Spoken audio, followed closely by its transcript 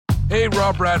Hey,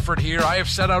 Rob Bradford here. I have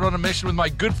set out on a mission with my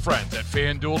good friends at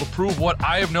FanDuel to prove what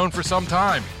I have known for some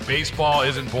time. Baseball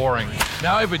isn't boring.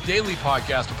 Now I have a daily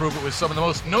podcast to prove it with some of the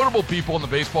most notable people in the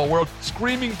baseball world,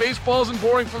 screaming baseball isn't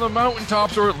boring from the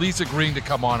mountaintops, or at least agreeing to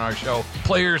come on our show.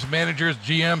 Players, managers,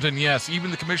 GMs, and yes, even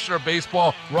the commissioner of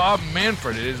baseball, Rob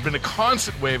Manfred. It has been a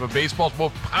constant wave of baseball's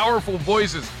most powerful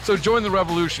voices. So join the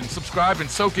revolution. Subscribe and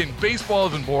soak in Baseball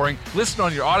Isn't Boring. Listen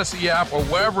on your Odyssey app or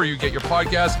wherever you get your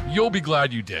podcasts. You'll be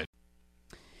glad you did.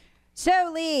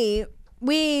 So, Lee,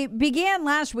 we began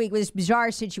last week with this bizarre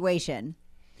situation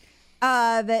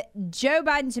of Joe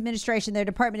Biden's administration, their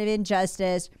Department of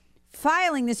Injustice,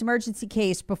 filing this emergency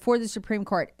case before the Supreme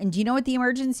Court. And do you know what the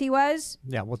emergency was?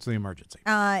 Yeah, what's the emergency?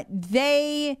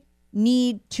 They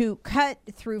need to cut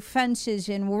through fences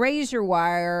and razor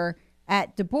wire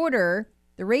at the border.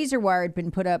 The razor wire had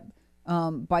been put up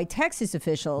by Texas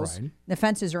officials. Right. The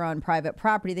fences are on private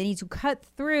property. They need to cut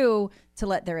through to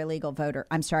let their illegal voter.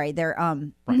 I'm sorry, their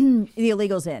the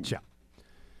illegals in. Yeah.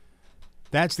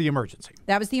 That's the emergency.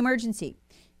 That was the emergency,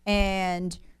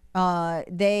 and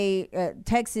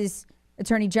Texas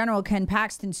Attorney General Ken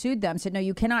Paxton sued them. Said no,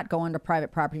 you cannot go onto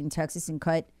private property in Texas and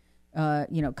cut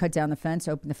down the fence,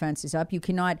 open the fences up. You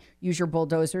cannot use your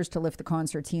bulldozers to lift the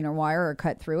concertina wire or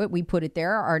cut through it. We put it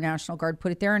there. Our National Guard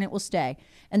put it there, and it will stay.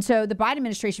 And so the Biden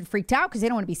administration freaked out because they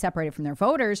don't want to be separated from their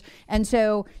voters. And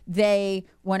so they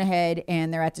went ahead,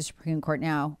 and they're at the Supreme Court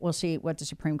now. We'll see what the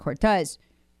Supreme Court does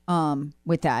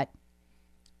with that.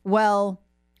 Well,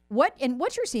 what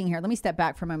you're seeing here, let me step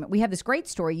back for a moment. We have this great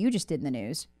story you just did in the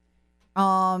news.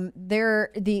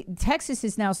 Texas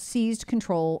has now seized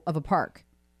control of a park.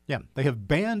 Yeah, they have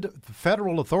banned the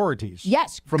federal authorities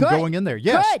from good, going in there.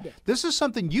 Yes, good. This is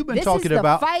something you've been this talking is the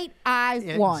about. Fight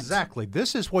I want. Exactly.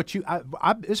 This is what you.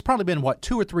 It's probably been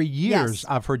 2 or 3 years. Yes.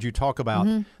 I've heard you talk about.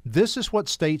 Mm-hmm. This is what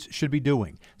states should be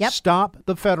doing. Yep. Stop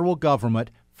the federal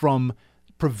government from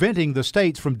preventing the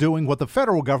states from doing what the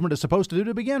federal government is supposed to do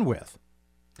to begin with.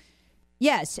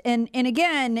 Yes, and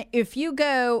again, if you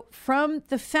go from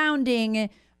the founding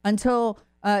until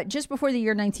just before the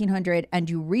year 1900, and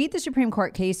you read the Supreme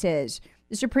Court cases,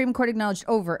 the Supreme Court acknowledged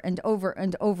over and over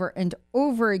and over and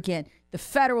over again, the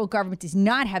federal government does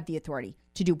not have the authority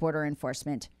to do border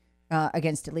enforcement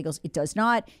against illegals. It does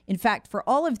not. In fact, for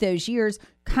all of those years,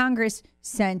 Congress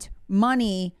sent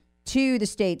money to the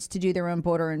states to do their own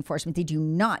border enforcement. They do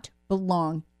not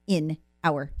belong in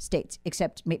our states,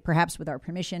 except perhaps with our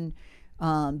permission.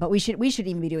 But we should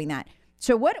even be doing that.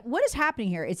 So what is happening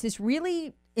here? It's this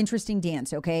really interesting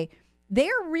dance, okay? They're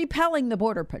repelling the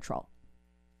Border Patrol.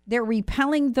 They're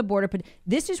repelling the Border Patrol.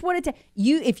 This is what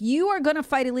if you are going to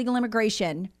fight illegal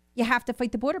immigration, you have to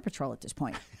fight the Border Patrol at this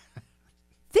point.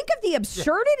 Think of the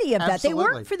absurdity of that. Absolutely. They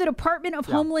work for the Department of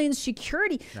Homeland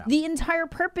Security. Yeah. The entire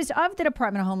purpose of the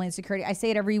Department of Homeland Security, I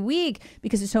say it every week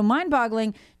because it's so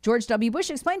mind-boggling. George W. Bush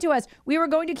explained to us, we were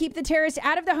going to keep the terrorists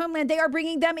out of the homeland. They are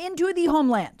bringing them into the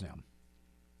homeland. Yeah.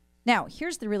 Now,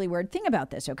 here's the really weird thing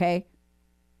about this, okay?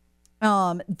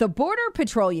 The Border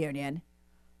Patrol Union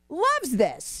loves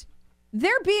this.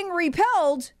 They're being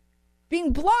repelled,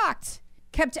 being blocked,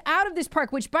 kept out of this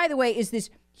park, which, by the way, is this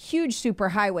huge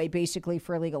superhighway basically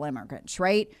for illegal immigrants,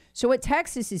 right? So what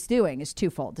Texas is doing is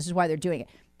twofold. This is why they're doing it.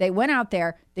 They went out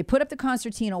there, they put up the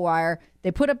concertina wire,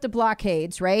 they put up the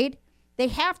blockades, right? They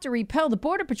have to repel the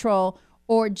Border Patrol,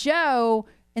 or Joe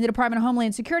in the Department of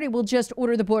Homeland Security will just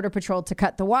order the Border Patrol to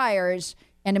cut the wires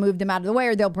and to move them out of the way,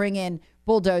 or they'll bring in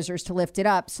bulldozers to lift it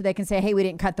up so they can say, hey, we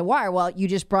didn't cut the wire. Well, you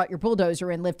just brought your bulldozer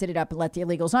and lifted it up and let the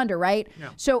illegals under, right? Yeah.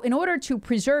 So in order to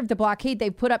preserve the blockade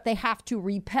they've put up, they have to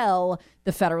repel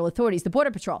the federal authorities, the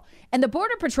Border Patrol. And the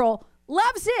Border Patrol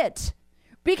loves it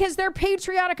because they're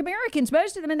patriotic Americans,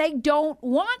 most of them, and they don't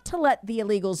want to let the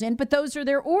illegals in, but those are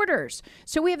their orders.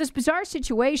 So we have this bizarre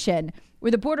situation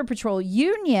where the Border Patrol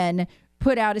Union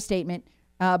put out a statement.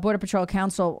 Border Patrol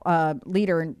Council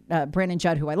leader, Brandon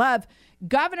Judd, who I love,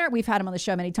 Governor, we've had him on the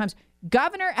show many times,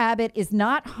 Governor Abbott is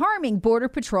not harming Border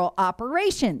Patrol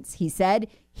operations, he said.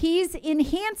 He's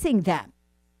enhancing them.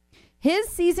 His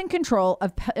season control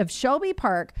of Shelby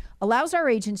Park allows our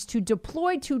agents to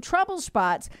deploy to trouble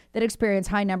spots that experience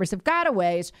high numbers of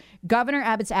gotaways. Governor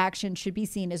Abbott's action should be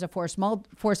seen as a force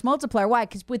multiplier. Why?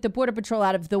 Because with the Border Patrol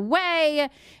out of the way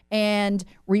and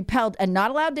repelled and not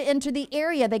allowed to enter the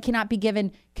area, they cannot be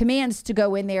given commands to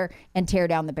go in there and tear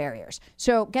down the barriers.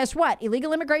 So guess what?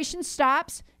 Illegal immigration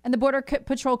stops and the Border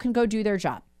Patrol can go do their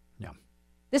job. Yeah.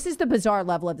 This is the bizarre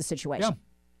level of the situation. Yeah.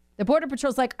 The Border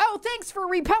Patrol's like, oh, thanks for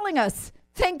repelling us.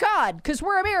 Thank God, because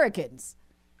we're Americans.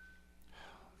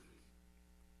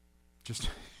 Just,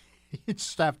 you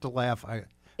just have to laugh.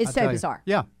 It's so bizarre.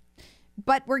 Yeah.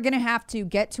 But we're going to have to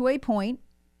get to a point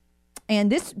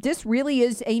And this really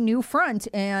is a new front,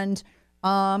 and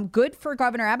good for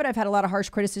Governor Abbott. I've had a lot of harsh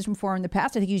criticism for him in the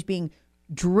past. I think he's being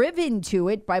driven to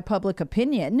it by public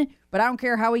opinion, but I don't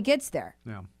care how he gets there.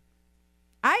 Yeah.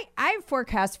 I've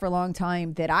forecast for a long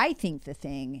time that I think the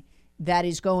thing that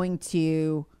is going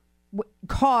to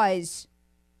cause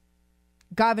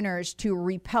governors to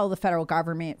repel the federal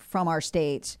government from our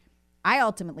states, I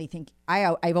ultimately think,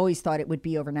 I've always thought it would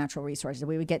be over natural resources.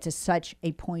 We would get to such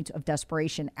a point of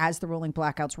desperation as the rolling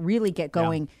blackouts really get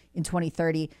going in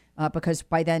 2030, because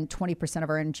by then 20% of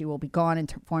our energy will be gone in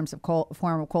form of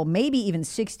coal, maybe even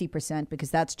 60%,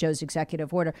 because that's Joe's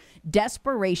executive order.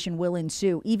 Desperation will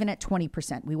ensue. Even at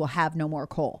 20%, we will have no more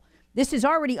coal. This is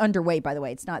already underway, by the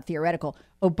way. It's not theoretical.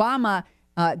 Obama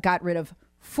got rid of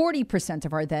 40%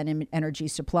 of our then energy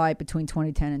supply between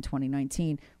 2010 and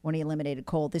 2019 when he eliminated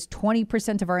coal. This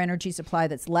 20% of our energy supply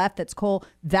that's left, that's coal,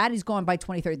 that is gone by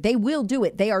 2030. They will do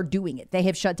it. They are doing it. They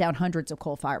have shut down hundreds of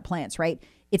coal-fired plants, right?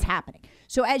 It's happening.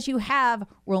 So as you have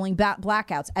rolling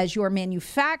blackouts, as your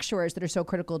manufacturers that are so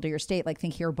critical to your state, like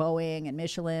think here Boeing and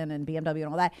Michelin and BMW and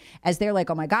all that, as they're like,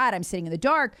 oh my God, I'm sitting in the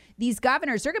dark, these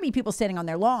governors, they're going to be people standing on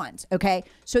their lawns, okay?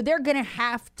 So they're going to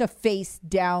have to face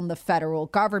down the federal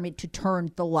government to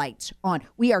turn the lights on.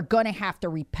 We are going to have to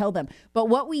repel them. But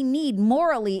what we need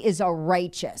morally is a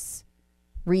righteous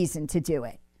reason to do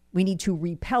it. We need to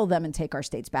repel them and take our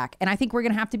states back. And I think we're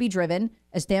going to have to be driven,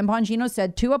 as Dan Bongino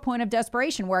said, to a point of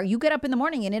desperation where you get up in the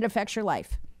morning and it affects your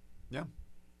life. Yeah.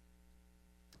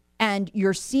 And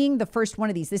you're seeing the first one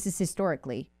of these. This is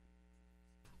historically.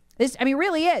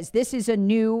 Really is. This is a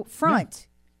new front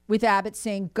with Abbott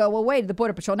saying, go away to the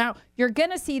Border Patrol. Now, you're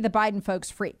going to see the Biden folks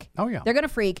freak. Oh, yeah. They're going to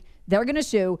freak. They're going to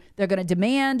sue. They're going to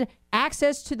demand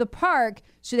access to the park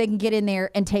so they can get in there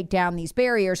and take down these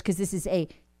barriers, because this is a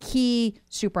key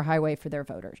superhighway for their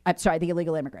voters. I'm sorry, the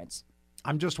illegal immigrants.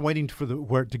 I'm just waiting for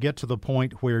to get to the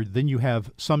point where then you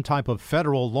have some type of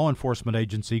federal law enforcement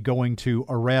agency going to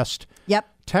arrest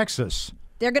Texas.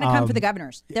 They're going to come for the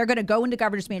governors. They're going to go into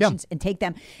governors' mansions and take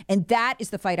them. And that is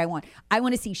the fight I want. I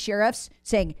want to see sheriffs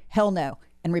saying hell no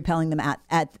and repelling them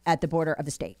at the border of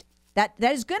the state. That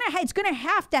is going to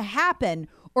have to happen,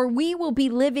 or we will be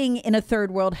living in a third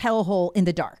world hellhole in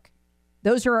the dark.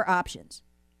 Those are our options.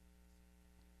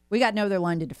 We got no other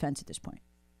line of defense at this point.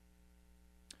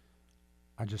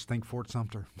 I just think Fort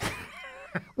Sumter.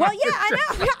 Well, yeah,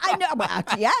 I know. Well,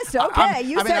 yes, okay.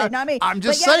 You said it, not me. I'm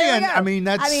just saying.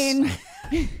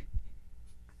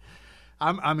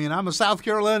 I'm a South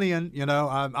Carolinian. You know,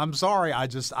 I'm sorry.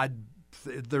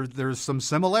 There's some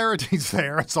similarities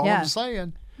there. That's all I'm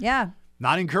saying. Yeah.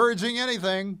 Not encouraging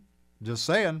anything. Just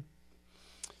saying.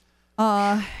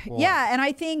 Yeah, and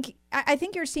I think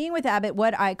you're seeing with Abbott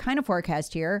what I kind of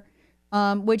forecast here,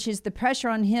 which is the pressure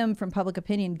on him from public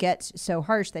opinion gets so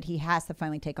harsh that he has to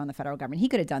finally take on the federal government. He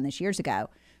could have done this years ago,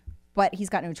 but he's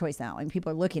got no choice now, and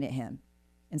people are looking at him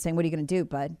and saying, "What are you going to do,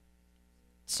 bud?"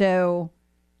 So,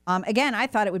 again, I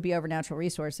thought it would be over natural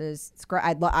resources. It's great.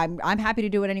 I'm happy to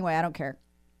do it anyway. I don't care.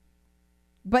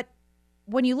 But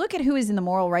when you look at who is in the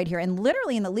moral right here and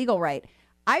literally in the legal right,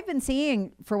 I've been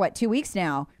seeing for 2 weeks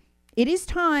now. It is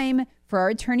time for our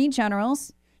attorney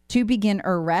generals to begin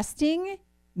arresting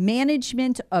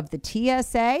management of the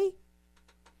TSA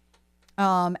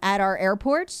at our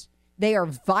airports. They are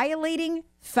violating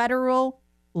federal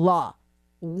law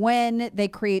when they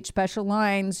create special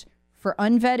lines for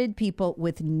unvetted people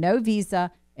with no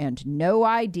visa and no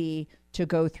ID to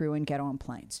go through and get on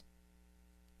planes.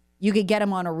 You could get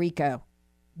them on a RICO.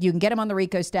 You can get them on the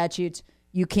RICO statutes.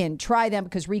 You can try them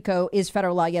because RICO is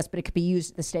federal law, yes, but it could be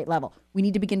used at the state level. We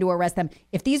need to begin to arrest them.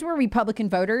 If these were Republican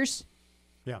voters,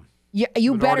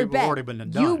 you better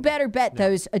bet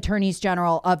those attorneys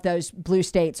general of those blue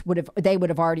states would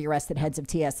have already arrested heads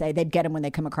of TSA. They'd get them when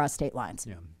they come across state lines.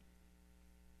 Yeah.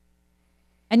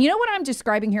 And you know what I'm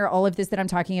describing here? All of this that I'm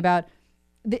talking about,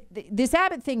 this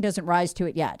Abbott thing doesn't rise to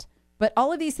it yet. But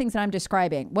all of these things that I'm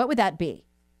describing, what would that be?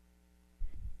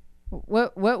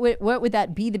 What would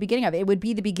that be the beginning of? It would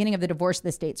be the beginning of the divorce of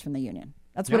the states from the union.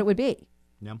 That's what it would be.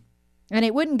 Yeah. And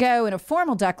it wouldn't go in a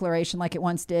formal declaration like it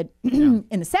once did in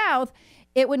the South.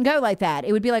 It wouldn't go like that.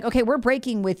 It would be like, okay, we're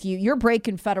breaking with you. You're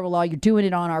breaking federal law. You're doing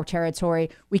it on our territory.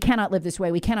 We cannot live this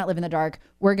way. We cannot live in the dark.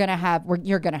 You're going to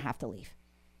have to leave.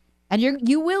 And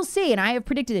you will see, and I have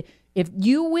predicted it, if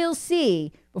you will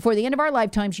see, before the end of our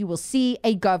lifetimes, you will see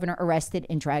a governor arrested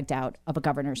and dragged out of a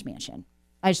governor's mansion.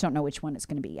 I just don't know which one it's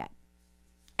going to be yet.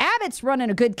 Abbott's running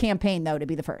a good campaign, though, to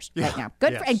be the first right now.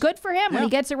 Good for him. When he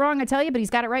gets it wrong, I tell you, but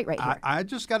he's got it right here. I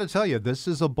just got to tell you, this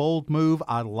is a bold move.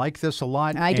 I like this a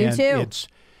lot. I do, too.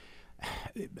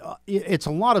 it's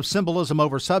a lot of symbolism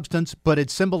over substance, but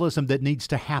it's symbolism that needs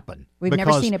to happen. We've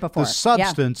never seen it before. The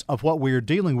substance of what we're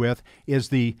dealing with is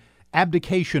the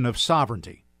abdication of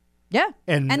sovereignty. Yeah,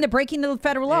 and the breaking of the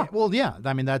federal law. Well, yeah,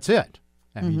 I mean, that's it.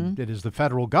 I mean, it is the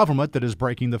federal government that is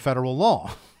breaking the federal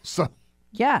law. So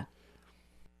yeah.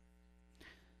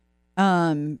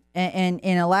 And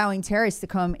allowing terrorists to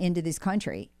come into this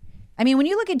country. I mean, when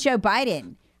you look at Joe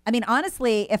Biden, I mean,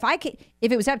 honestly, if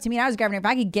it was up to me and I was governor, if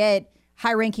I could get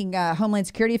high-ranking Homeland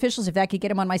Security officials, if that could get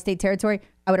them on my state territory,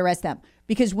 I would arrest them.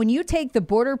 Because when you take the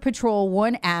Border Patrol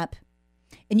One app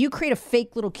and you create a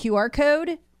fake little QR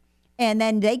code, and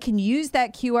then they can use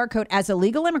that QR code as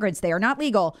illegal immigrants, they are not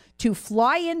legal, to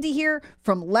fly into here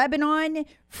from Lebanon,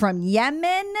 from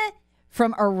Yemen,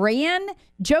 from Iran.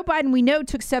 Joe Biden, we know,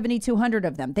 took 7,200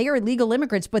 of them. They are illegal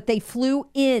immigrants, but they flew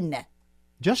in.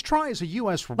 Just try as a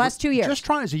U.S. last 2 years. Just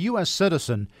try as a U.S.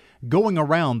 citizen going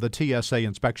around the TSA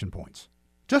inspection points.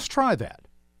 Just try that.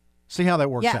 See how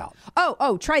that works out.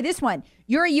 Oh, try this one.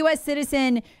 You're a U.S.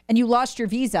 citizen and you lost your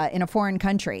visa in a foreign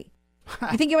country.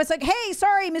 You think it was like, hey,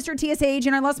 sorry, Mr. TSA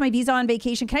agent, I lost my visa on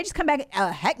vacation. Can I just come back?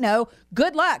 Heck no.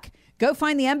 Good luck. Go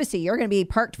find the embassy. You're going to be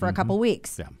parked for a couple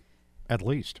weeks. Yeah, at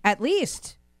least. At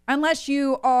least. Unless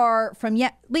you are from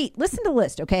listen to the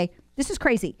list, okay? This is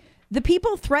crazy. The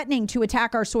people threatening to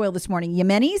attack our soil this morning,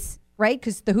 Yemenis, right?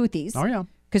 Because the Houthis. Oh, yeah.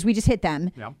 Because we just hit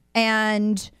them. Yeah.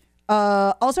 And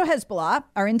also Hezbollah.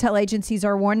 Our intel agencies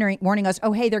are warning us,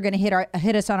 oh, hey, they're going to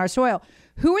hit us on our soil.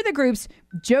 Who are the groups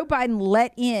Joe Biden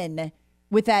let in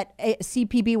with that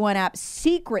CPB-1 app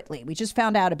secretly? We just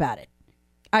found out about it.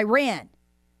 Iran,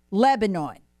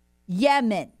 Lebanon,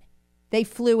 Yemen. They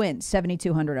flew in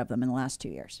 7,200 of them in the last 2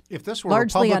 years. If this were a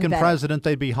Republican president,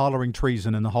 they'd be hollering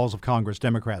treason in the halls of Congress.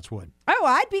 Democrats would. Oh,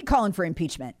 I'd be calling for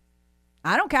impeachment.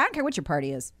 I don't care what your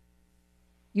party is.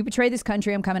 You betray this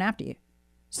country, I'm coming after you.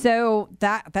 So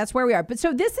that's where we are. But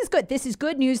so this is good. This is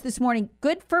good news this morning.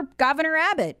 Good for Governor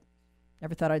Abbott.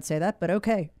 Never thought I'd say that, but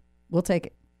okay. We'll take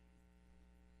it.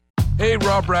 Hey,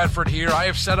 Rob Bradford here. I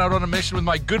have set out on a mission with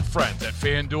my good friends at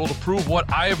FanDuel to prove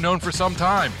what I have known for some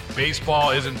time.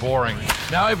 Baseball isn't boring.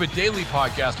 Now I have a daily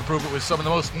podcast to prove it with some of the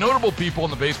most notable people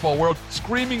in the baseball world,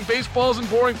 screaming baseball isn't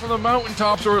boring from the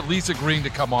mountaintops, or at least agreeing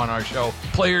to come on our show.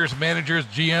 Players, managers,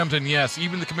 GMs, and yes,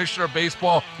 even the commissioner of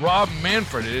baseball, Rob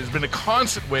Manfred. It has been a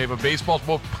constant wave of baseball's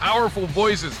most powerful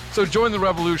voices. So join the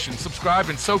revolution. Subscribe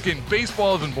and soak in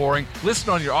Baseball Isn't Boring.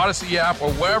 Listen on your Odyssey app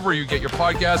or wherever you get your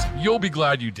podcasts. You'll be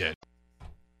glad you did.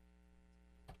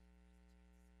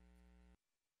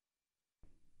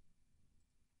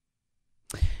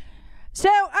 So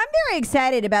I'm very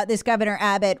excited about this. Governor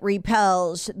Abbott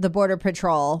repels the Border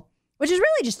Patrol, which is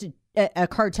really just a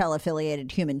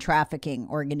cartel-affiliated human trafficking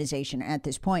organization at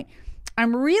this point.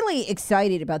 I'm really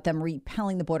excited about them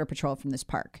repelling the Border Patrol from this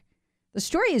park. The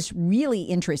story is really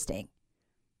interesting.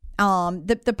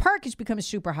 The park has become a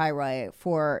super highway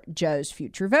for Joe's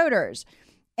future voters.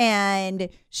 And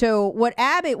so what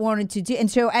Abbott wanted to do,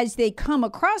 and so as they come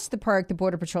across the park, the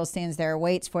Border Patrol stands there,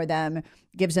 waits for them,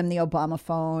 gives them the Obama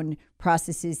phone,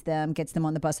 processes them, gets them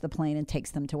on the bus of the plane, and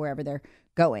takes them to wherever they're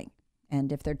going.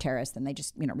 And if they're terrorists, then they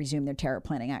just, resume their terror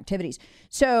planning activities.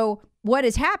 So what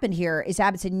has happened here is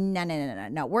Abbott said,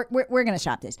 no, we're going to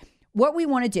stop this. What we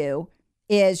want to do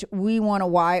is we want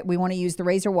to use the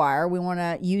razor wire. We want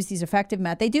to use these effective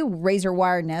methods. They do razor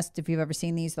wire nests. If you've ever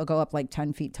seen these, they'll go up like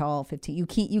 10 feet tall, 15.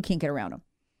 You can't get around them.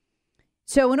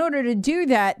 So in order to do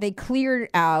that, they cleared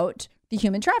out the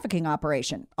human trafficking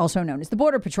operation, also known as the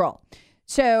Border Patrol.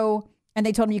 So, and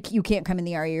they told them you can't come in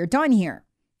the area. You're done here.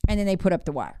 And then they put up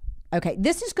the wire. Okay,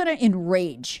 this is going to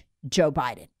enrage Joe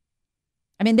Biden.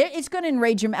 I mean, it's going to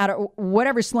enrage him out of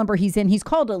whatever slumber he's in. He's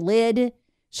called a lid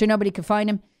so nobody can find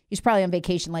him. He's probably on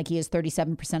vacation like he is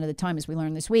 37% of the time, as we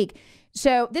learned this week.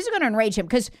 So this is going to enrage him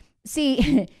because,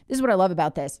 see, this is what I love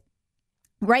about this.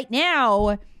 Right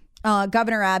now,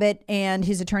 Governor Abbott and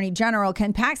his Attorney General,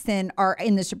 Ken Paxton, are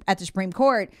at the Supreme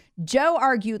Court. Joe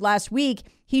argued last week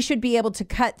he should be able to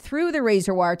cut through the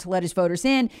razor wire to let his voters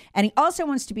in. And he also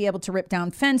wants to be able to rip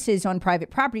down fences on private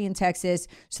property in Texas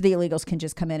so the illegals can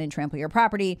just come in and trample your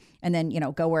property and then,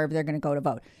 go wherever they're going to go to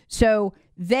vote. So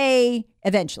they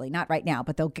eventually, not right now,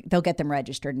 but they'll get them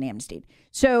registered and amnestied.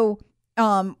 So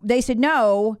they said,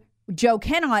 no, Joe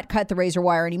cannot cut the razor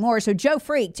wire anymore. So Joe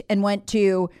freaked and went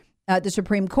to the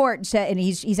Supreme Court and said, and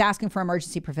he's asking for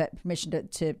emergency permission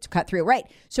to cut through. Right.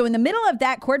 So in the middle of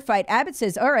that court fight, Abbott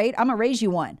says, all right, I'm going to raise you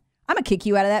one. I'm going to kick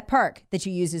you out of that park that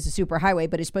you use as a super highway,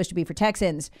 but it's supposed to be for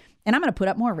Texans. And I'm going to put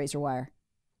up more razor wire.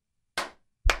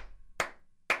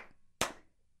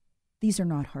 These are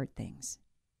not hard things.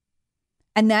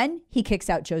 And then he kicks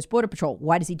out Joe's Border Patrol.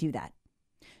 Why does he do that?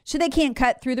 so they can't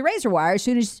cut through the razor wire as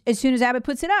soon as Abbott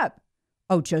puts it up.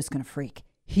 Oh, Joe's going to freak.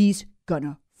 He's going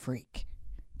to freak.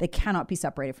 They cannot be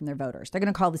separated from their voters. They're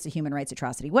going to call this a human rights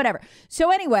atrocity, whatever.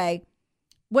 So anyway,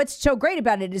 what's so great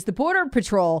about it is the Border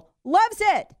Patrol loves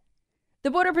it.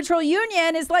 The Border Patrol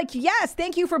Union is like, yes,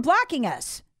 thank you for blocking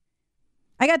us.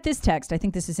 I got this text. I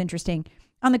think this is interesting.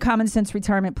 On the Common Sense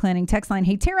Retirement Planning text line,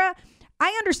 hey, Tara, I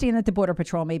understand that the Border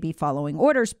Patrol may be following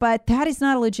orders, but that is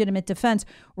not a legitimate defense.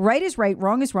 Right is right,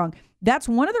 wrong is wrong. That's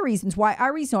one of the reasons why I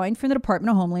resigned from the Department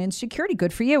of Homeland Security.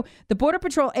 Good for you. The Border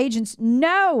Patrol agents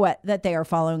know that they are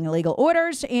following illegal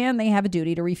orders, and they have a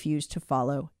duty to refuse to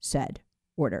follow said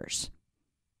orders.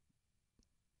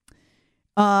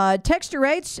 Texture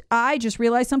writes, I just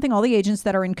realized something. All the agents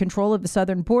that are in control of the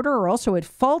southern border are also at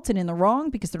fault and in the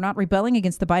wrong because they're not rebelling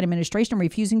against the Biden administration and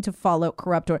refusing to follow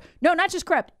corrupt or no, not just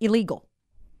corrupt, illegal.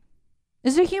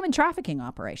 This is a human trafficking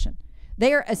operation.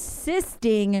 They are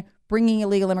assisting bringing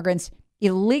illegal immigrants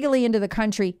illegally into the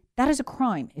country. That is a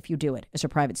crime if you do it as a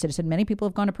private citizen. Many people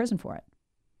have gone to prison for it.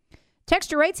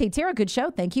 Texture writes, hey, Tara, good show.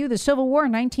 Thank you. The Civil War,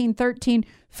 1913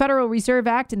 Federal Reserve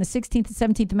Act and the 16th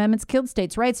and 17th Amendments killed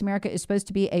states' rights. America is supposed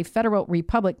to be a federal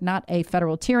republic, not a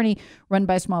federal tyranny run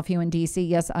by a small few in D.C.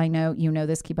 Yes, I know. You know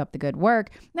this. Keep up the good work.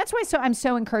 And that's why I'm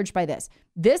so encouraged by this.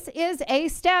 This is a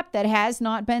step that has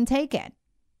not been taken.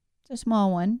 It's a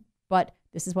small one, but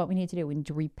this is what we need to do. We need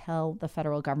to repel the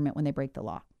federal government when they break the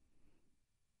law.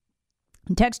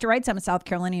 And Texture writes, I'm a South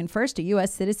Carolinian first, a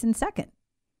U.S. citizen second.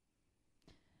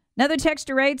 Another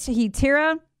texter writes,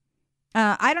 Tara,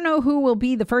 I don't know who will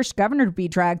be the first governor to be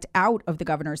dragged out of the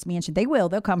governor's mansion.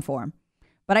 They'll come for him.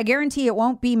 But I guarantee it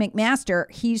won't be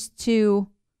McMaster. He's to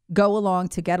go along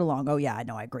to get along. Oh, yeah, I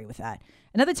know. I agree with that.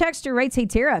 Another texter writes, hey,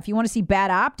 Tara, if you want to see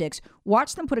bad optics,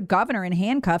 watch them put a governor in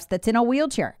handcuffs that's in a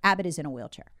wheelchair. Abbott is in a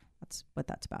wheelchair. That's what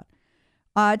that's about.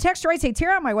 Texter writes, hey,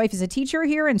 Tara, my wife is a teacher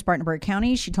here in Spartanburg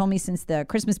County. She told me since the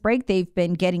Christmas break, they've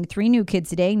been getting 3 new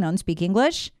kids a day. None speak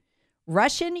English.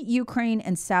 Russian, Ukraine,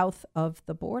 and south of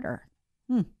the border.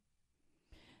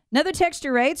 Another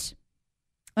texter writes,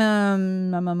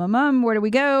 where do we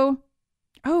go?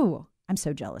 Oh, I'm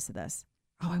so jealous of this.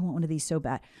 Oh, I want one of these so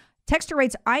bad. Texter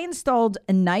writes, I installed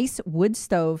a nice wood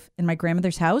stove in my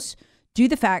grandmother's house due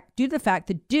to the fact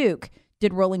that Duke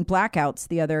did rolling blackouts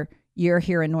the other year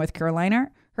here in North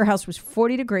Carolina. Her house was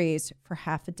 40 degrees for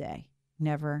half a day.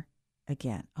 Never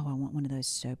again. Oh, I want one of those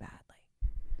so badly.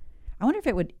 I wonder if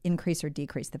it would increase or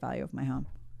decrease the value of my home.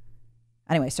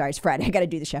 Anyway, sorry, it's Friday. I got to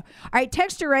do the show. All right,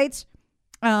 texter writes,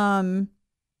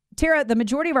 Tara, the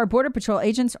majority of our Border Patrol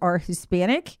agents are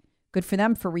Hispanic. Good for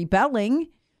them for rebelling.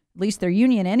 At least their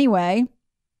union anyway.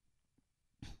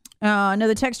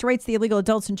 Another texter writes, the illegal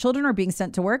adults and children are being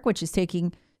sent to work, which is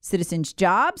taking citizens'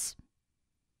 jobs.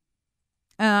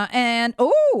 I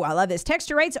love this.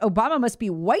 Texter writes, Obama must be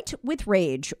white with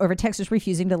rage over Texas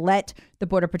refusing to let the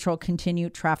Border Patrol continue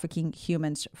trafficking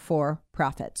humans for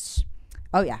profits.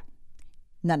 Oh, yeah.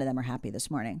 None of them are happy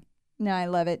this morning. No, I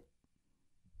love it.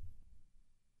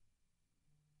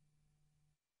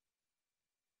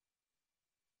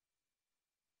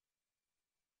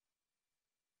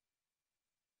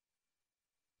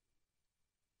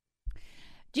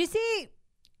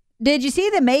 Did you see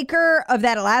the maker of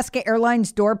that Alaska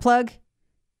Airlines door plug?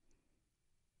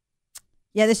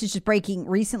 Yeah, this is just breaking.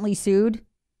 Recently sued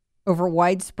over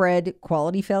widespread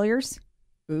quality failures.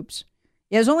 Oops.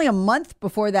 Yeah, it was only a month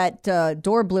before that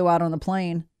door blew out on the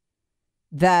plane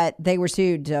that they were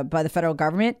sued by the federal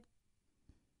government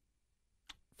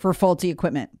for faulty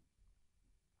equipment.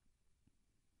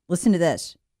 Listen to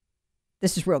this.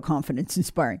 This is real confidence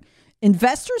inspiring.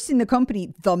 Investors in the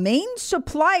company, the main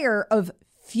supplier of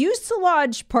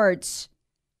fuselage parts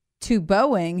to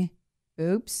Boeing.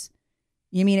 Oops.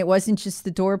 You mean it wasn't just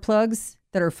the door plugs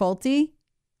that are faulty?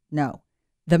 No.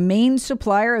 The main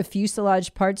supplier of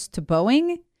fuselage parts to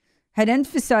Boeing had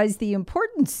emphasized the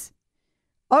importance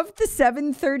of the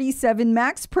 737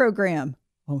 MAX program.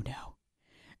 Oh, no.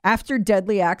 After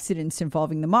deadly accidents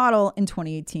involving the model in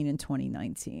 2018 and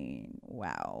 2019.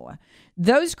 Wow.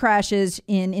 Those crashes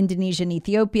in Indonesia and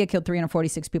Ethiopia killed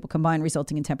 346 people combined,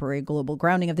 resulting in temporary global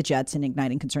grounding of the jets and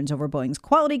igniting concerns over Boeing's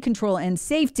quality control and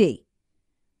safety.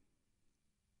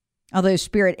 Although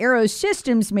Spirit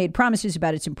AeroSystems made promises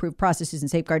about its improved processes and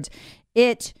safeguards,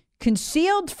 it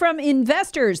concealed from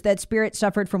investors that Spirit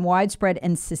suffered from widespread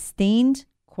and sustained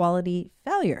quality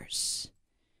failures.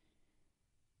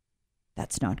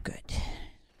 That's not good.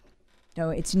 No,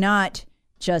 it's not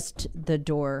just the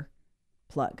door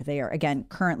plug. They are, again,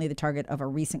 currently the target of a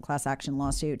recent class action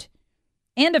lawsuit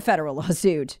and a federal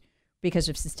lawsuit because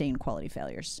of sustained quality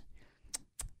failures.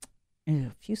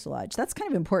 Ew, fuselage. That's kind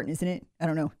of important, isn't it? I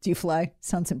don't know. Do you fly?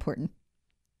 Sounds important.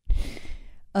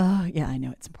 Yeah, I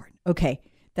know it's important. Okay,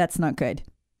 that's not good.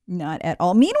 Not at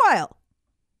all. Meanwhile,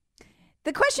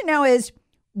 the question now is,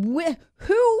 who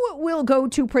will go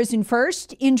to prison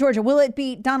first in Georgia? Will it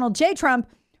be Donald J. Trump,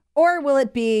 or will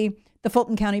it be the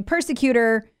Fulton County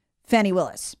persecutor, Fani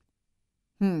Willis?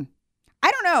 I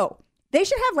don't know. They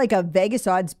should have like a Vegas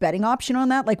odds betting option on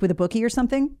that, like with a bookie or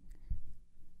something.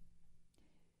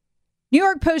 New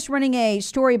York Post running a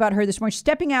story about her this morning,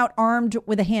 stepping out armed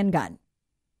with a handgun.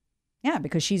 Yeah,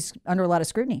 because she's under a lot of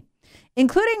scrutiny,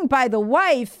 including by the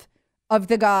wife of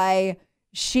the guy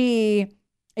she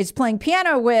is playing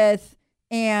piano with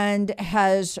and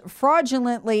has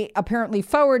fraudulently apparently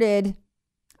forwarded,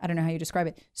 I don't know how you describe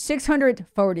it, 600,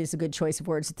 forward is a good choice of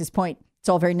words at this point. It's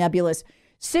all very nebulous.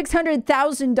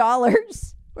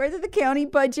 $600,000 worth of the county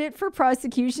budget for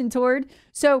prosecution toward.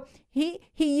 So he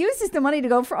uses the money to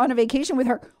go on a vacation with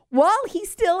her while he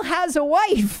still has a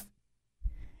wife.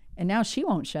 And now she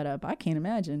won't shut up. I can't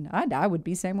imagine. I would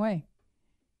be same way.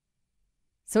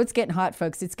 So it's getting hot,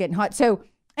 folks. It's getting hot. So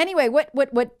anyway,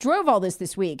 what drove all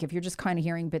this week, if you're just kind of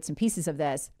hearing bits and pieces of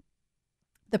this,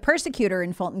 the persecutor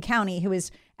in Fulton County, who is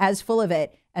as full of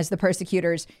it as the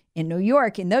persecutors in New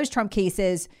York, in those Trump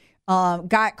cases,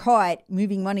 got caught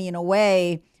moving money in a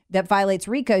way that violates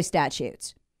RICO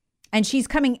statutes. And she's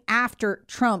coming after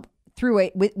Trump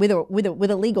through with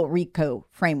a legal RICO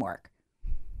framework.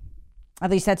 At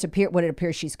least that's what it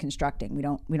appears she's constructing. We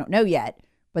don't know yet,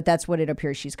 but that's what it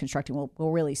appears she's constructing.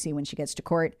 We'll really see when she gets to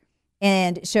court.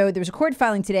 And so there was a court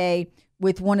filing today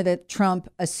with one of the Trump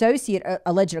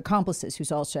alleged accomplices,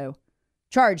 who's also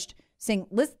charged, saying,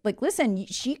 listen,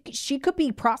 she could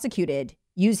be prosecuted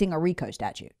using a RICO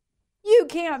statute. You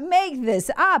can't make this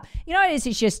up. You know what it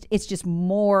is? It's just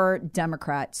more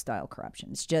Democrat style corruption.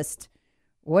 It's just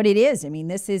what it is. I mean,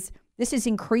 this is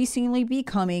increasingly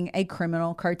becoming a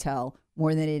criminal cartel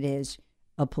more than it is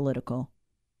a political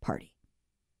party.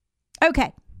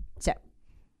 Okay, so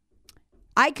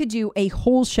I could do a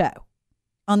whole show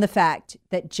on the fact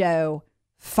that Joe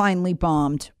finally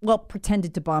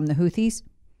pretended to bomb the Houthis.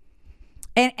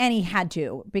 And he had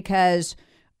to, because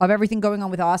of everything going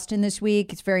on with Austin this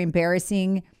week. It's very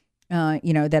embarrassing,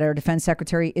 that our defense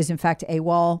secretary is in fact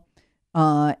AWOL.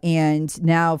 And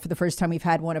now for the first time, we've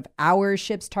had one of our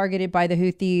ships targeted by the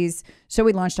Houthis. So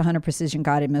we launched 100 precision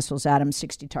guided missiles at them,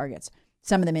 60 targets,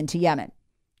 some of them into Yemen.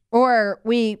 Or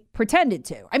we pretended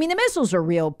to. I mean, the missiles are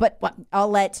real, but I'll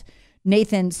let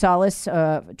Nathan Solis,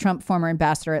 Trump former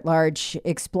ambassador at large,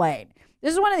 explain.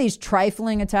 This is one of these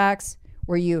trifling attacks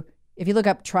where if you look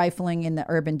up trifling in the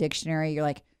Urban Dictionary, you're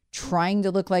like trying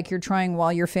to look like you're trying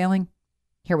while you're failing.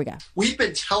 Here we go. We've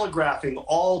been telegraphing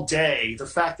all day the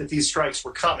fact that these strikes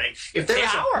were coming. If there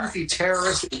is a Houthi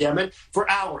terrorist in Yemen,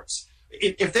 for hours.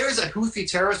 If there is a Houthi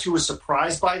terrorist who was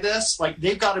surprised by this,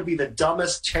 they've got to be the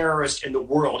dumbest terrorist in the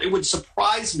world. It would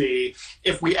surprise me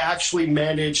if we actually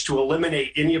managed to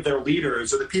eliminate any of their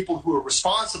leaders or the people who are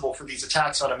responsible for these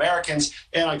attacks on Americans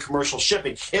and on commercial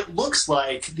shipping. It looks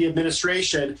like the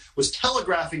administration was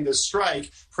telegraphing this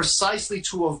strike precisely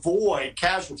to avoid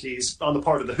casualties on the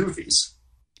part of the Houthis.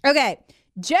 Okay.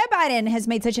 Joe Biden has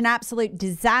made such an absolute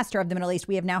disaster of the Middle East.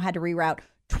 We have now had to reroute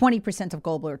 20% of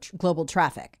global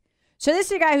traffic. So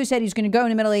this is a guy who said he's going to go in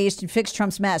the Middle East and fix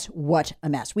Trump's mess. What a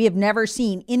mess. We have never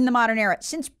seen in the modern era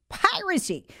since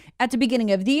piracy at the beginning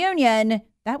of the Union.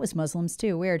 That was Muslims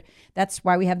too. Weird. That's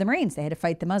why we have the Marines. They had to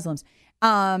fight the Muslims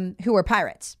who were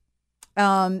pirates.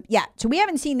 So we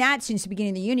haven't seen that since the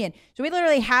beginning of the Union. So we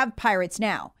literally have pirates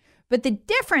now. But the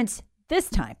difference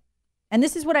this time, and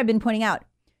this is what I've been pointing out,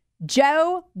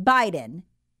 Joe Biden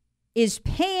is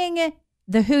paying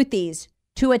the Houthis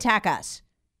to attack us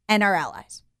and our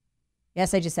allies.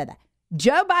 Yes, I just said that.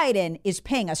 Joe Biden is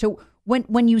paying us. So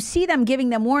when you see them giving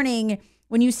them warning,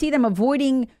 when you see them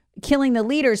avoiding killing the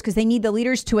leaders because they need the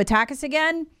leaders to attack us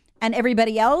again and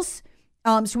everybody else,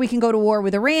 so we can go to war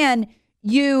with Iran,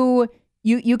 you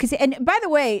can say. And by the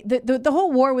way, the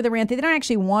whole war with Iran, they don't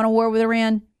actually want a war with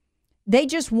Iran. They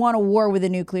just want a war with a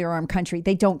nuclear armed country.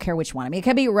 They don't care which one. I mean, it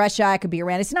could be Russia, it could be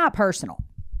Iran. It's not personal.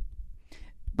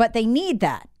 But they need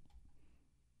that.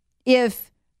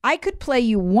 If I could play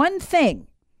you one thing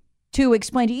to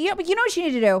explain to you, but you know what you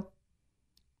need to do?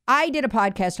 I did a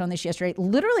podcast on this yesterday,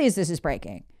 literally as this is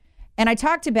breaking. And I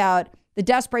talked about the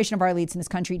desperation of our elites in this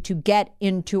country to get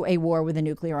into a war with a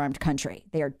nuclear armed country.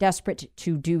 They are desperate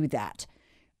to do that.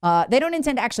 They don't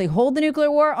intend to actually hold the nuclear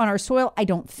war on our soil. I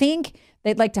don't think.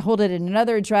 They'd like to hold it in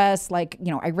another address like,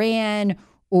 Iran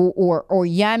or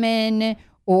Yemen,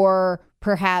 or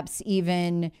perhaps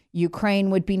even Ukraine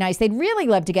would be nice. They'd really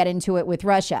love to get into it with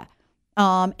Russia.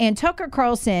 And Tucker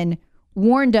Carlson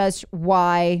warned us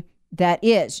why that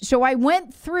is. So I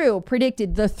went through,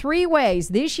 predicted the 3 ways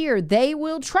this year they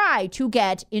will try to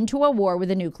get into a war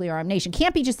with a nuclear armed nation.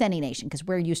 Can't be just any nation because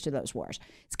we're used to those wars.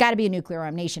 It's got to be a nuclear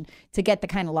armed nation to get the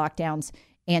kind of lockdowns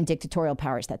and dictatorial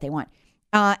powers that they want.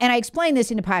 And I explained this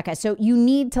in the podcast. So you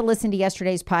need to listen to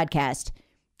yesterday's podcast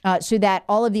so that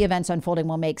all of the events unfolding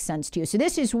will make sense to you. So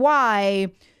this is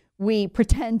why we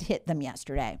pretend hit them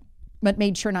yesterday, but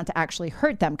made sure not to actually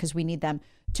hurt them because we need them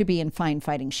to be in fine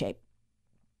fighting shape.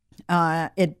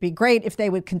 It'd be great if they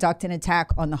would conduct an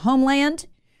attack on the homeland.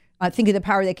 Think of the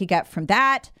power they could get from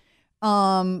that.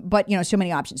 But, so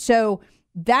many options. So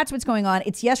that's what's going on.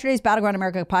 It's yesterday's Battleground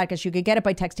America podcast. You could get it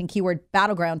by texting keyword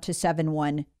battleground to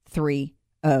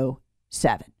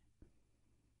 71307.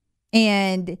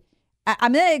 And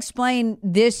I'm going to explain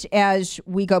this as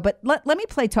we go, but let me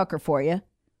play Tucker for you.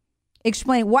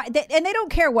 Explain why, and they don't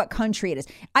care what country it is.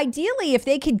 Ideally, if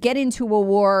they could get into a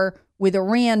war with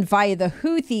Iran via the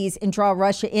Houthis and draw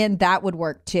Russia in, that would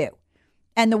work too.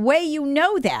 And the way you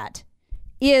know that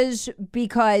is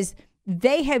because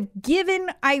they have given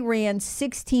Iran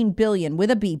 $16 billion,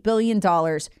 with a B, billion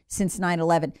dollars since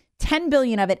 9/11, $10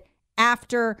 billion of it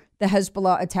after the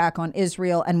Hezbollah attack on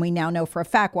Israel. And we now know for a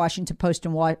fact, Washington Post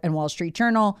and Wall Street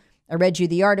Journal, I read you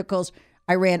the articles,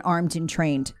 Iran armed and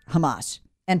trained Hamas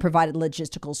and provided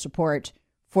logistical support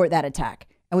for that attack.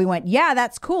 And we went, yeah,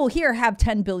 that's cool. Here, have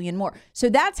 10 billion more. So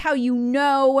that's how you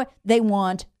know they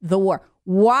want the war.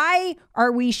 Why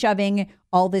are we shoving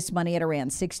all this money at Iran?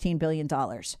 $16 billion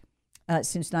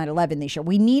since 9/11 this year.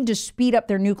 We need to speed up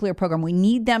their nuclear program. We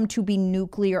need them to be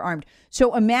nuclear armed.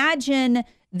 So imagine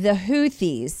the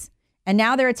Houthis, and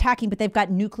now they're attacking, but they've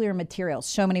got nuclear material.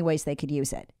 So many ways they could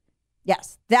use it.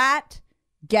 Yes, that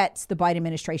gets the Biden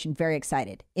administration very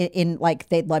excited in like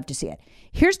they'd love to see it.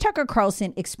 Here's Tucker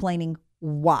Carlson explaining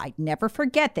why. Never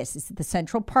forget this. This is the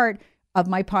central part of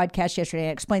my podcast yesterday.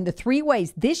 I explained the 3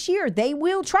 ways this year they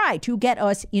will try to get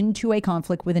us into a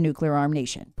conflict with a nuclear armed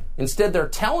nation. Instead, they're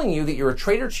telling you that you're a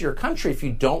traitor to your country if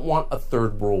you don't want a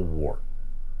third world war.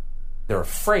 They're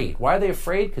afraid. Why are they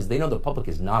afraid? Because they know the public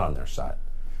is not on their side.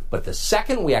 But the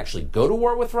second we actually go to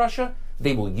war with Russia,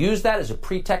 they will use that as a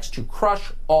pretext to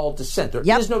crush all dissent. There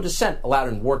is no dissent allowed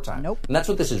in wartime. Nope. And that's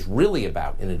what this is really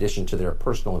about, in addition to their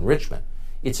personal enrichment.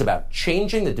 It's about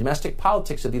changing the domestic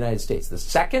politics of the United States. The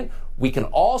second we can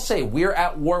all say we're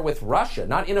at war with Russia,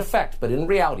 not in effect, but in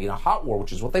reality, in a hot war,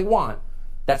 which is what they want,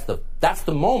 that's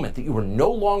the moment that you are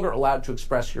no longer allowed to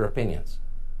express your opinions.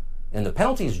 And the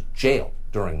penalty is jail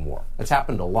during war. It's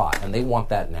happened a lot, and they want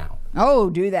that now. Oh,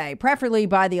 do they? Preferably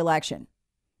by the election.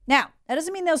 Now, that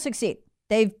doesn't mean they'll succeed.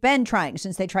 They've been trying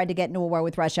since they tried to get into a war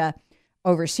with Russia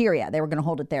over Syria. They were going to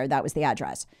hold it there. That was the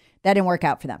address. That didn't work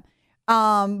out for them.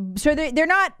 So they're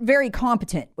not very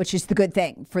competent, which is the good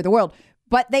thing for the world.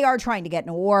 But they are trying to get in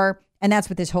a war, and that's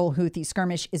what this whole Houthi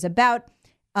skirmish is about.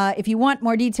 If you want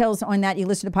more details on that, you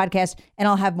listen to the podcast, and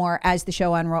I'll have more as the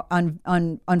show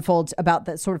unfolds about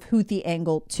the sort of Houthi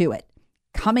angle to it.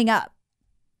 Coming up.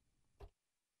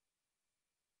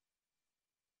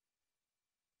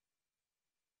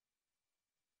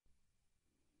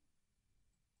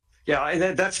 Yeah,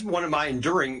 and that's one of my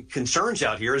enduring concerns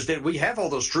out here is that we have all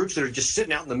those troops that are just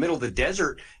sitting out in the middle of the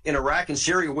desert in Iraq and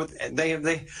Syria.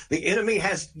 The enemy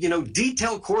has,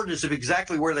 detailed coordinates of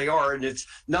exactly where they are, and it's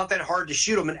not that hard to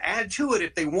shoot them and add to it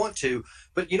if they want to.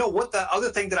 But you know what? The other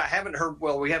thing that I haven't heard,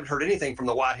 we haven't heard anything from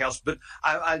the White House, but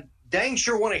I dang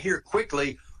sure want to hear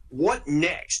quickly what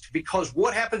next, because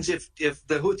what happens if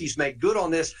the Houthis make good on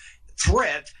this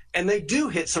threat and they do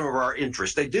hit some of our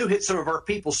interests, they do hit some of our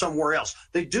people somewhere else,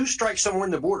 they do strike somewhere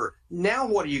in the border. Now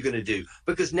what are you going to do?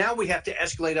 Because now we have to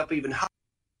escalate up even higher.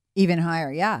 Even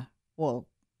higher, yeah. Well,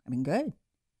 good.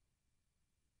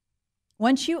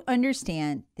 Once you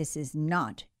understand this is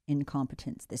not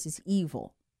incompetence, this is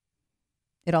evil,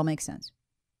 it all makes sense.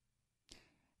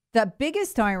 The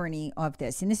biggest irony of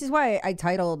this, and this is why I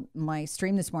titled my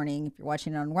stream this morning, if you're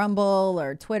watching it on Rumble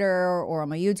or Twitter or on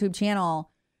my YouTube channel,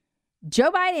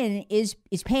 Joe Biden is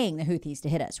paying the Houthis to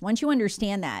hit us. Once you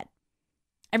understand that,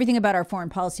 everything about our foreign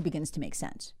policy begins to make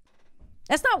sense.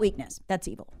 That's not weakness. That's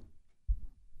evil.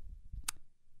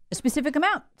 A specific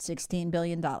amount, $16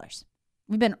 billion.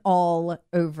 We've been all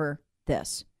over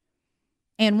this.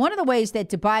 And one of the ways that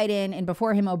the Biden and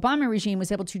before him Obama regime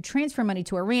was able to transfer money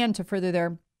to Iran to further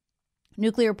their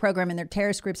nuclear program and their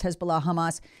terrorist groups, Hezbollah,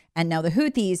 Hamas, and now the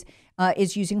Houthis,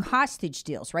 is using hostage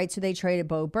deals, right? So they traded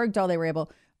Bo Bergdahl. They were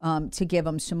able to give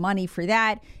them some money for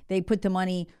that. They put the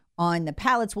money on the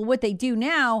pallets. Well, what they do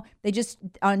now, they just,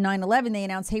 on 9/11, they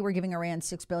announced, hey, we're giving Iran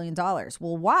 $6 billion.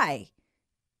 Well, why?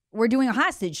 we're doing a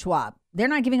hostage swap. They're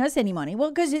not giving us any money.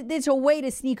 Well, because it's a way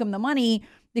to sneak them the money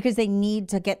because they need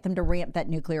to get them to ramp that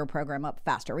nuclear program up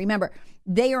faster. Remember,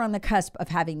 they are on the cusp of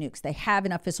having nukes. They have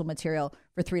enough fissile material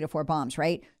for 3 to 4 bombs,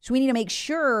 right? So we need to make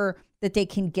sure that they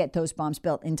can get those bombs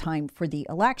built in time for the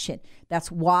election.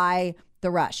 That's why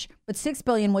the rush. But $6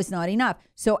 billion was not enough.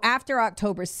 So after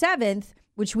October 7th,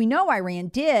 which we know Iran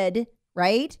did,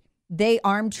 right? They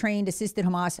armed, trained, assisted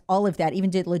Hamas, all of that, even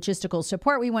did logistical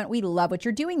support. We went, we love what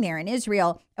you're doing there in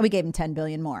Israel. And we gave them $10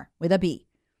 billion more with a B.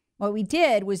 What we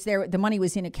did was the money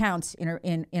was in accounts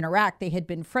in Iraq. They had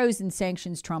been frozen,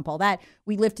 sanctions, Trump, all that.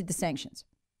 We lifted the sanctions.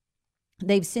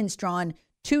 They've since drawn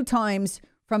 2 times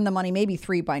from the money, maybe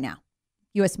 3 by now.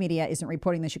 U.S. media isn't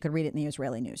reporting this. You could read it in the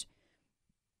Israeli news.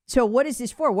 So what is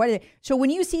this for? So when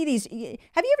you see these, have you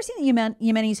ever seen the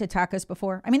Yemenis attack us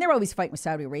before? I mean, they're always fighting with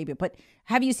Saudi Arabia, but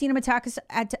have you seen them attack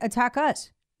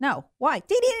us? No. Why?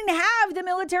 They didn't have the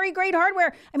military grade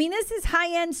hardware. I mean, this is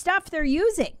high-end stuff they're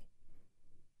using.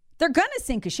 They're going to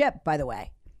sink a ship, by the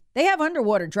way. They have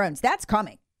underwater drones. That's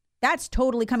coming. That's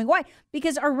totally coming. Why?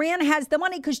 Because Iran has the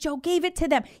money because Joe gave it to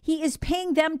them. He is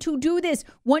paying them to do this.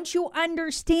 Once you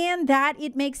understand that,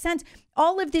 it makes sense.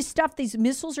 All of this stuff, these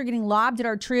missiles are getting lobbed at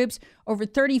our troops. Over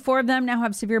 34 of them now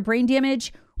have severe brain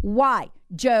damage. Why?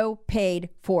 Joe paid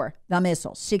for the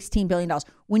missiles, $16 billion.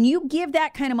 When you give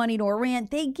that kind of money to Iran,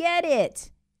 they get it.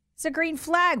 It's a green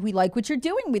flag. We like what you're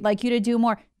doing. We'd like you to do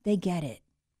more. They get it.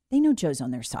 They know Joe's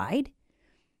on their side.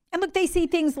 And look, they see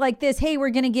things like this. Hey, we're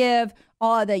going to give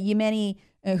all the Yemeni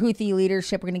Houthi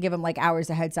leadership, we're going to give them like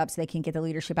hours of heads up so they can get the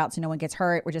leadership out so no one gets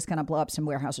hurt. We're just going to blow up some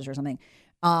warehouses or something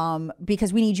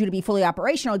because we need you to be fully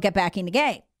operational, get back in the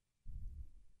game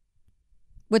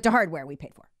with the hardware we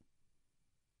paid for.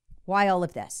 Why all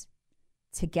of this?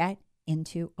 To get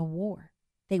into a war.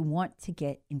 They want to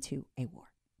get into a war.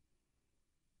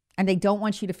 And they don't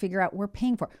want you to figure out we're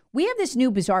paying for it. We have this new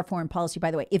bizarre foreign policy,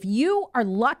 by the way. If you are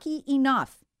lucky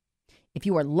enough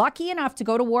to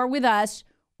go to war with us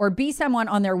or be someone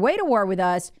on their way to war with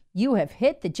us, you have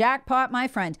hit the jackpot, my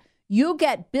friend. You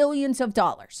get billions of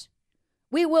dollars.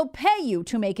 We will pay you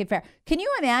to make it fair. Can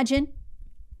you imagine?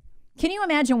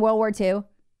 World War II?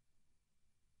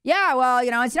 Yeah, well,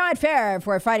 it's not fair if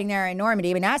we're fighting there in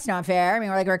Normandy. I mean, that's not fair. I mean,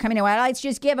 we're coming to, let's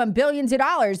just give them billions of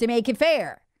dollars to make it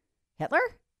fair. Hitler?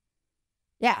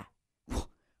 Yeah.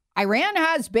 Iran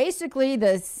has basically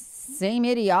the same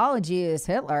ideology as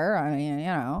Hitler. I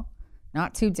mean,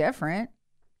 not too different.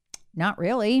 Not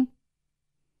really.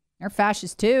 They're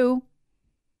fascist too.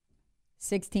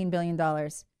 $16 billion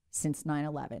since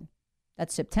 9/11.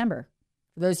 That's September.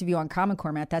 For those of you on Common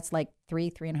Core, Matt, that's like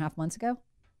 3.5 months ago.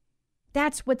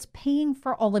 That's what's paying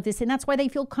for all of this. And that's why they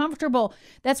feel comfortable.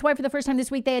 That's why for the first time this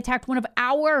week, they attacked one of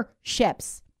our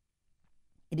ships.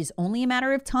 It is only a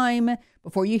matter of time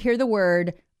before you hear the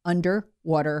word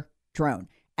underwater drone.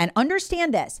 And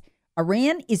understand this,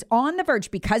 Iran is on the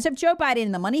verge, because of Joe Biden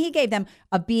and the money he gave them,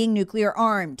 of being nuclear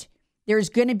armed. There's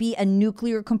going to be a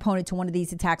nuclear component to one of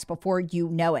these attacks before you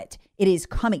know it. It is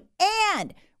coming.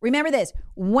 And remember this,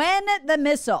 when the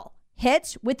missile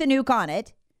hits with the nuke on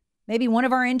it, maybe one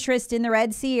of our interests in the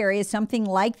Red Sea area, something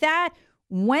like that,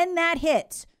 when that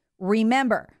hits,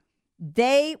 remember,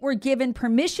 they were given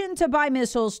permission to buy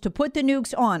missiles to put the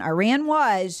nukes on. Iran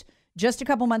was just a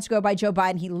couple months ago by Joe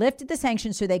Biden. He lifted the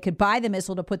sanctions so they could buy the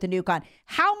missile to put the nuke on.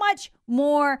 How much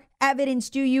more evidence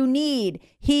do you need?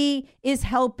 He is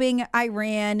helping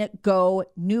Iran go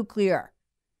nuclear.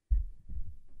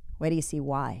 Where do you see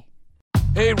why?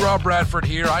 Hey, Rob Bradford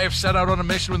here. I have set out on a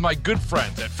mission with my good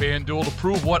friends at FanDuel to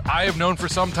prove what I have known for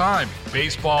some time.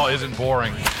 Baseball isn't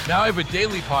boring. Now I have a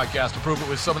daily podcast to prove it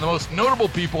with some of the most notable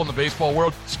people in the baseball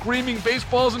world, screaming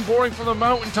baseball isn't boring from the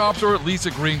mountaintops, or at least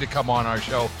agreeing to come on our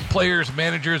show. Players,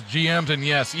 managers, GMs, and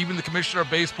yes, even the commissioner of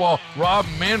baseball, Rob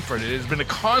Manfred. It has been a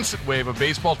constant wave of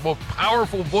baseball's most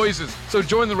powerful voices. So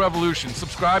join the revolution.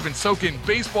 Subscribe and soak in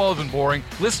Baseball Isn't Boring.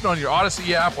 Listen on your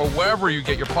Odyssey app or wherever you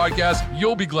get your podcasts.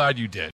 You'll be glad you did.